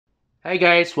Hi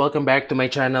guys, welcome back to my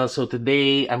channel. So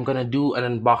today, I'm gonna do an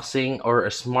unboxing or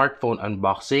a smartphone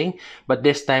unboxing. But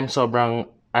this time, sobrang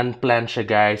unplanned siya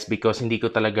guys because hindi ko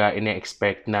talaga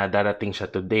ina-expect na darating siya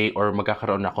today or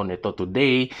magkakaroon ako nito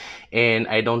today. And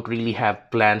I don't really have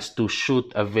plans to shoot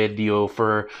a video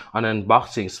for an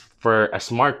unboxing for a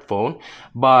smartphone.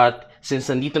 But since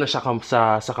nandito na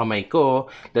siya sa kamay ko,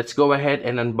 let's go ahead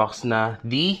and unbox na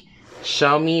the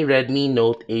Xiaomi Redmi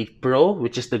Note 8 Pro,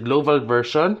 which is the global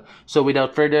version. So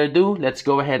without further ado, let's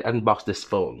go ahead and unbox this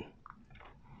phone.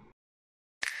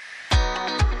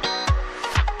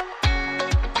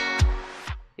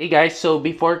 Hey guys, so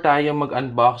before tayo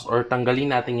mag-unbox or tanggalin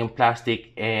natin yung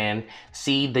plastic and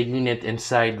see the unit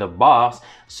inside the box,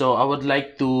 so I would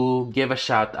like to give a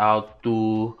shout out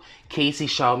to Kaycee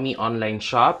Xiaomi Online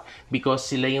Shop because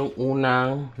sila yung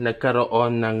unang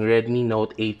nagkaroon ng Redmi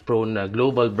Note 8 Pro na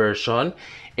global version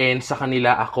and sa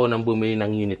kanila ako nang bumili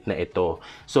ng unit na ito.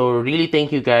 So really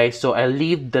thank you guys. So I'll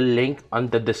leave the link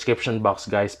on the description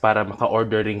box guys para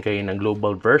maka-order rin kayo ng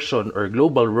global version or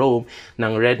global ROM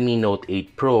ng Redmi Note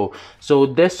 8 Pro. So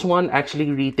this one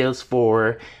actually retails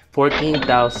for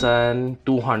 14,200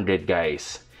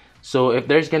 guys. So if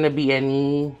there's gonna be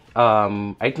any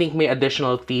I think may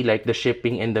additional fee like the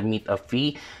shipping and the meetup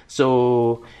fee.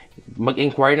 So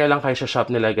mag-inquire na lang kayo sa shop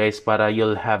nila guys para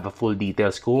you'll have a full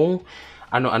details kung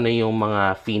ano-ano yung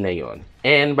mga fee na yon.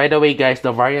 And by the way guys,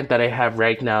 the variant that I have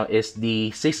right now is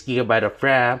the 6GB of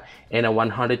RAM and a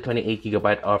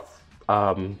 128GB of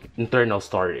internal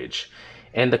storage.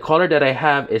 And the color that I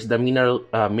have is the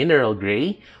mineral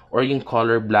gray or yung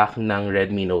color black ng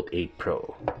Redmi Note 8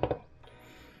 Pro.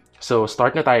 So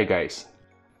start na tayo guys.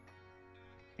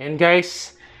 And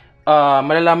guys,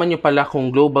 malalaman nyo pala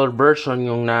kung global version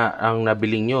yung ang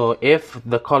nabili nyo if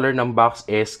the color ng box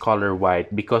is color white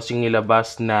because yung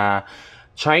nilabas na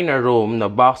China ROM na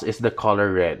box is the color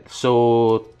red.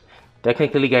 So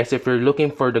technically guys, if you're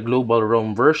looking for the global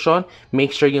ROM version,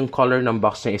 make sure yung color ng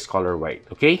box niya is color white.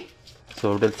 Okay?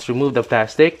 So let's remove the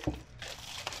plastic.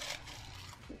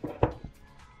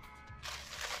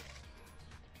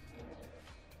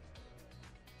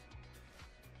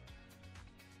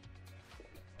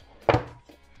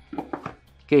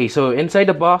 Okay, so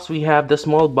inside the box, we have the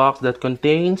small box that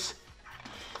contains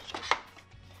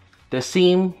the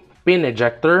SIM pin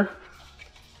ejector,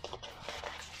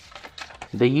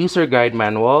 the user guide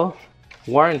manual,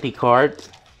 warranty card,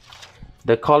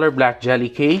 the color black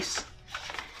jelly case,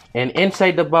 and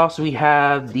inside the box, we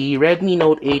have the Redmi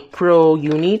Note 8 Pro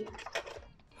unit.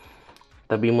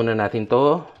 Tabi muna natin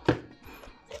to.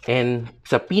 And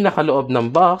sa pinakaloob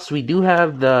ng box, we do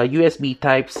have the USB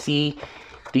Type-C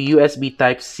to USB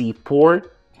Type-C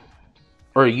port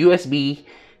or USB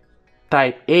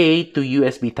Type-A to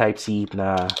USB Type-C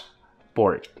na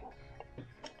port.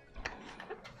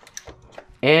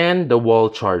 And the wall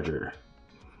charger.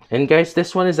 And guys,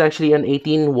 this one is actually an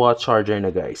 18-watt charger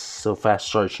na guys. So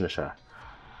fast charge na siya.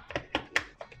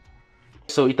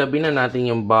 So itabi na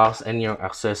natin yung box and yung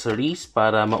accessories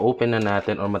para ma-open na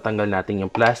natin or matanggal natin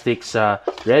yung plastic sa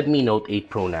Redmi Note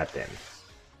 8 Pro natin.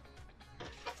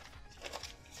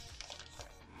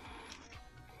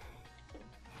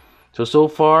 So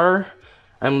far,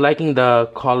 I'm liking the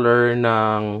color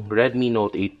ng Redmi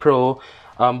Note 8 Pro.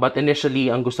 But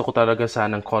initially, ang gusto ko talaga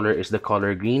sanang color is the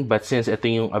color green. But since ito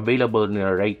yung available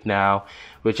na right now,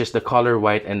 which is the color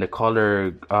white and the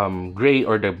color gray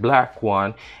or the black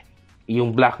one,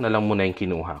 yung black na lang muna yung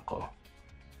kinuha ko.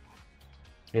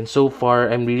 And so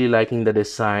far, I'm really liking the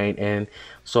design and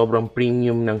sobrang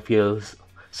premium ng feels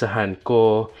sa hand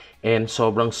ko and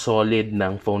sobrang solid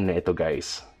ng phone na ito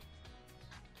guys.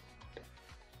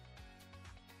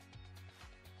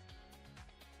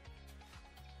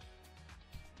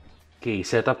 Okay,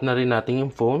 set up na rin natin yung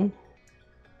phone.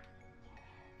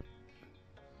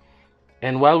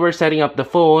 And while we're setting up the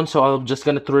phone, so I'm just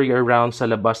gonna throw you around sa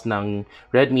labas ng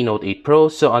Redmi Note 8 Pro.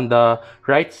 So on the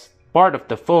right part of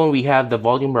the phone, we have the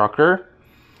volume rocker,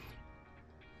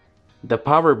 the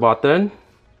power button.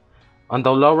 On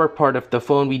the lower part of the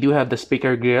phone, we do have the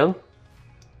speaker grill,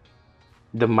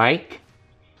 the mic,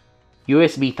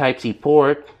 USB Type-C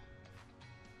port,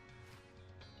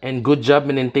 and good job,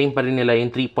 maintain pa rin nila yung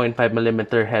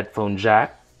 3.5mm headphone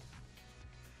jack.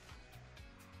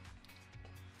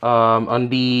 On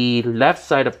the left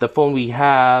side of the phone, we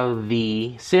have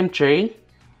the SIM tray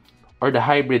or the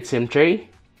hybrid SIM tray.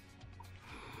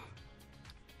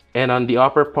 And on the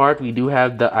upper part, we do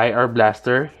have the IR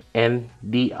blaster and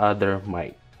the other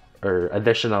mic or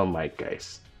additional mic,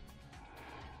 guys.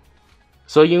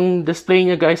 So yung display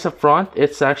niya guys sa front,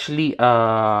 it's actually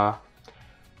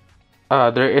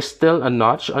there is still a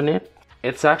notch on it.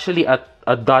 It's actually a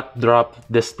dot drop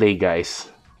display,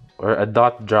 guys, or a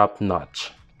dot drop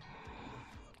notch.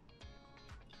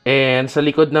 And sa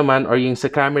likod naman, or yung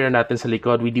sa camera natin sa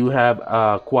likod, we do have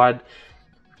a quad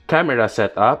camera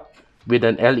setup with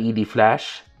an LED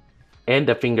flash and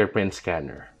a fingerprint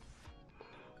scanner.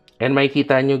 And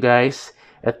makikita nyo, guys,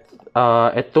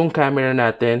 itong camera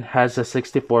natin has a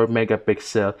 64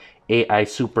 megapixel AI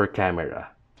super camera.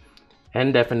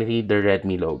 And definitely the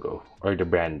Redmi logo or the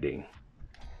branding.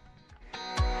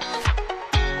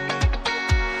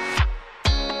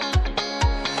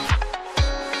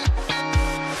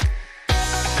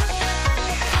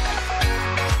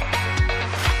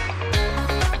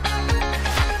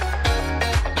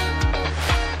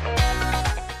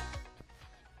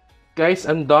 Guys,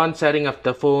 I'm done setting up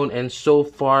the phone, and so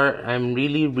far, I'm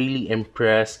really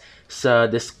impressed sa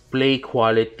display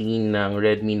quality ng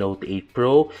Redmi Note 8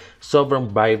 Pro. Sobrang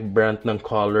vibrant ng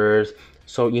colors.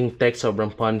 So, yung text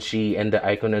sobrang punchy, and the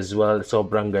icon as well,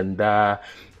 sobrang ganda.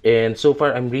 And so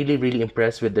far, I'm really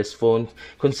impressed with this phone.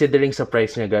 Considering sa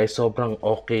price niya, guys, sobrang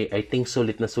okay. I think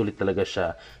sulit na sulit talaga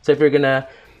siya. So, if you're gonna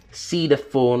see the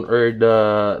phone or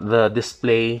the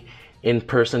display in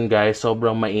person, guys,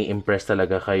 sobrang mai-impress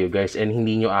talaga kayo, guys, and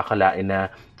hindi nyo akalain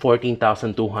na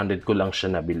 14,200 ko lang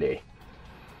siya nabili.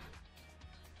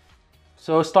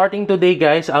 So starting today,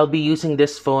 guys, I'll be using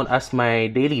this phone as my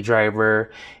daily driver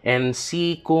and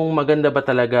see kung maganda ba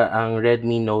talaga ang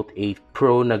Redmi Note 8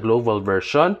 Pro na global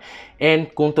version, and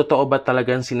kung totoo ba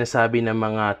talagang sinasabi ng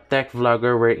mga tech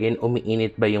vlogger wherein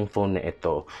umiinit ba yung phone na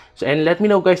ito. So, and let me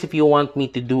know, guys, if you want me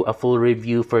to do a full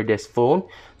review for this phone.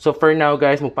 So for now,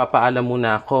 guys, magpapaalam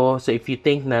muna ako. So if you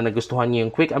think na nagustuhan niyo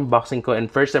yung quick unboxing ko and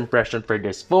first impression for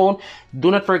this phone, do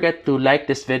not forget to like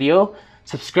this video,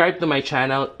 subscribe to my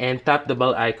channel, and tap the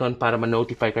bell icon para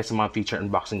ma-notify kayo sa mga future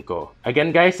unboxing ko. Again,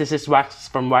 guys, this is Wax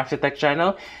from Wax Tech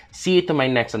Channel. See you to my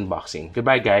next unboxing.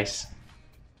 Goodbye, guys.